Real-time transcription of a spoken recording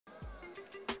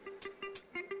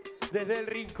Desde el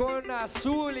rincón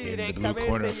azul y In the blue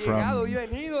corner directamente from llegado y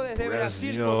venido desde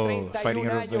Brasil con Brazil, fighting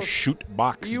 31 out of the años Chute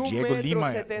Boxe, y Diego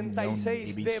Lima, known 1,76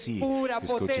 de ABC. pura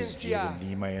His coaches Diego potencia.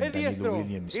 Lima El and Danilo diestro.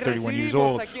 Williams, Y 31 years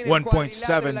recibimos old, aquí en el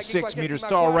cuadrilátero de la 1.76 meters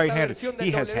tall, 54ª right-handed. versión del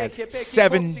He has had WGP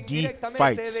 70 Kickboxing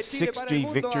fights, directamente de Chile 6 para el straight mundo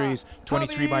a victories,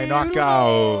 23 by Ravy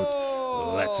knockout.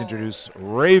 Brunow. Let's introduce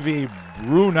Ravy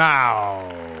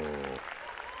Brunow.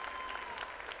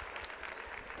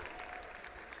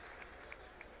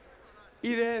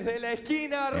 Y desde la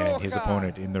esquina roja, And his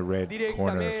opponent in the red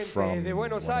corner from de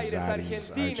Buenos Aires, Buenos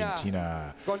Aires,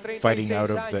 Argentina, con 36 fighting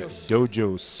out of the años,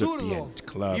 Dojo Serpiente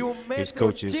club. His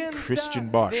coach is Christian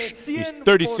Bosch. He's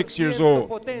 36 years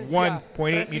old,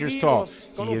 1.8 meters tall.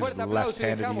 He is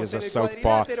left-handed. He is a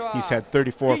southpaw. He's had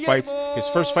 34 fights. His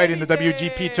first fight in the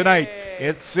WGP tonight.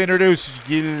 Let's introduce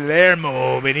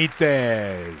Guillermo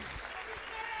Benitez.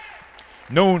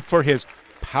 Known for his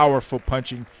powerful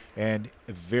punching and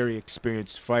a very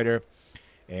experienced fighter.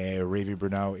 Ravy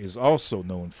Brunow is also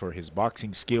known for his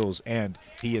boxing skills, and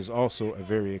he is also a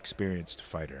very experienced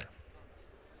fighter.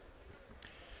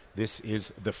 This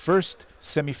is the first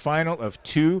semifinal of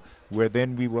 2, where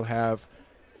then we will have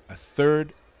a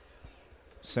third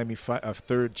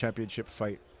championship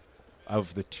fight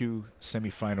of the 2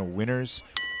 semifinal winners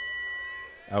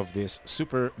of this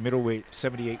super middleweight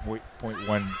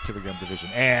 78.1 kilogram division.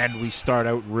 And we start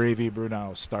out, Ravy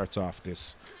Brunow starts off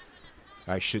this,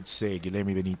 I should say,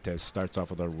 Guillermo Benitez starts off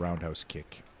with a roundhouse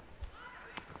kick.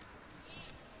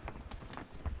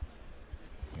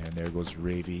 And there goes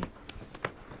Ravy,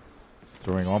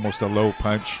 throwing almost a low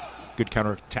punch. Good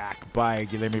counterattack by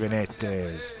Guillermo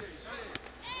Benitez.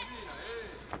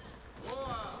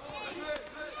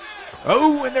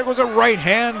 Oh, and there goes a right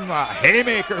hand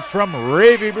haymaker from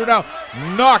Ravy Brunow,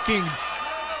 knocking,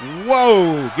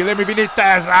 whoa, Guillermo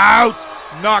Benitez out,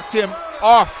 knocked him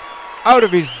off, out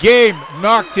of his game,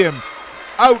 knocked him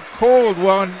out cold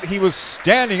when he was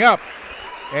standing up,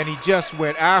 and he just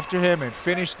went after him and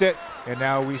finished it. And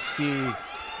now we see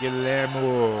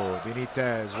Guillermo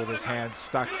Benitez with his hands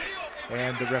stuck,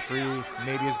 and the referee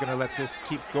maybe is going to let this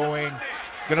keep going,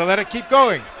 going to let it keep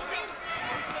going.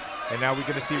 And now we're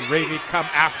going to see Ravy come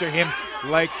after him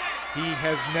like he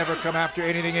has never come after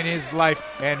anything in his life.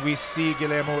 And we see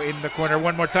Guillermo in the corner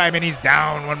one more time, and he's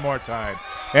down one more time.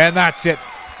 And that's it.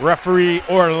 Referee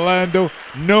Orlando,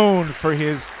 known for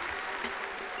his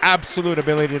absolute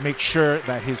ability to make sure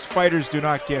that his fighters do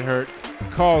not get hurt,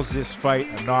 calls this fight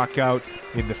a knockout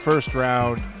in the first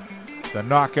round. The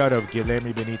knockout of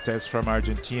Guillermo Benitez from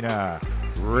Argentina.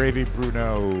 Ravy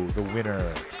Brunow, the winner.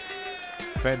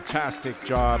 Fantastic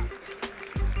job.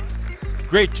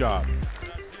 Great job.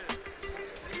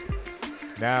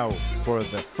 Now, for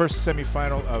the first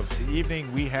semifinal of the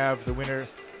evening, we have the winner,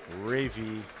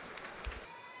 Ravy.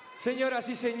 Señoras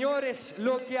y señores,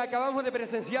 lo que acabamos de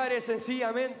presenciar es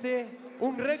sencillamente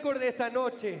un récord de esta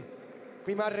noche.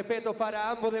 Mi más respeto para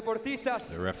ambos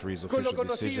deportistas. Con lo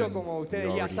conocido, como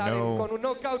ustedes ya saben, con un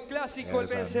knockout clásico, el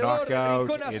vencedor del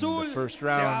rincón azul se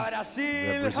va a Brasil.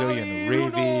 The Brazilian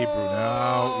Ravy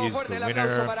Brunow is the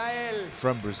winner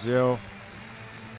from Brazil.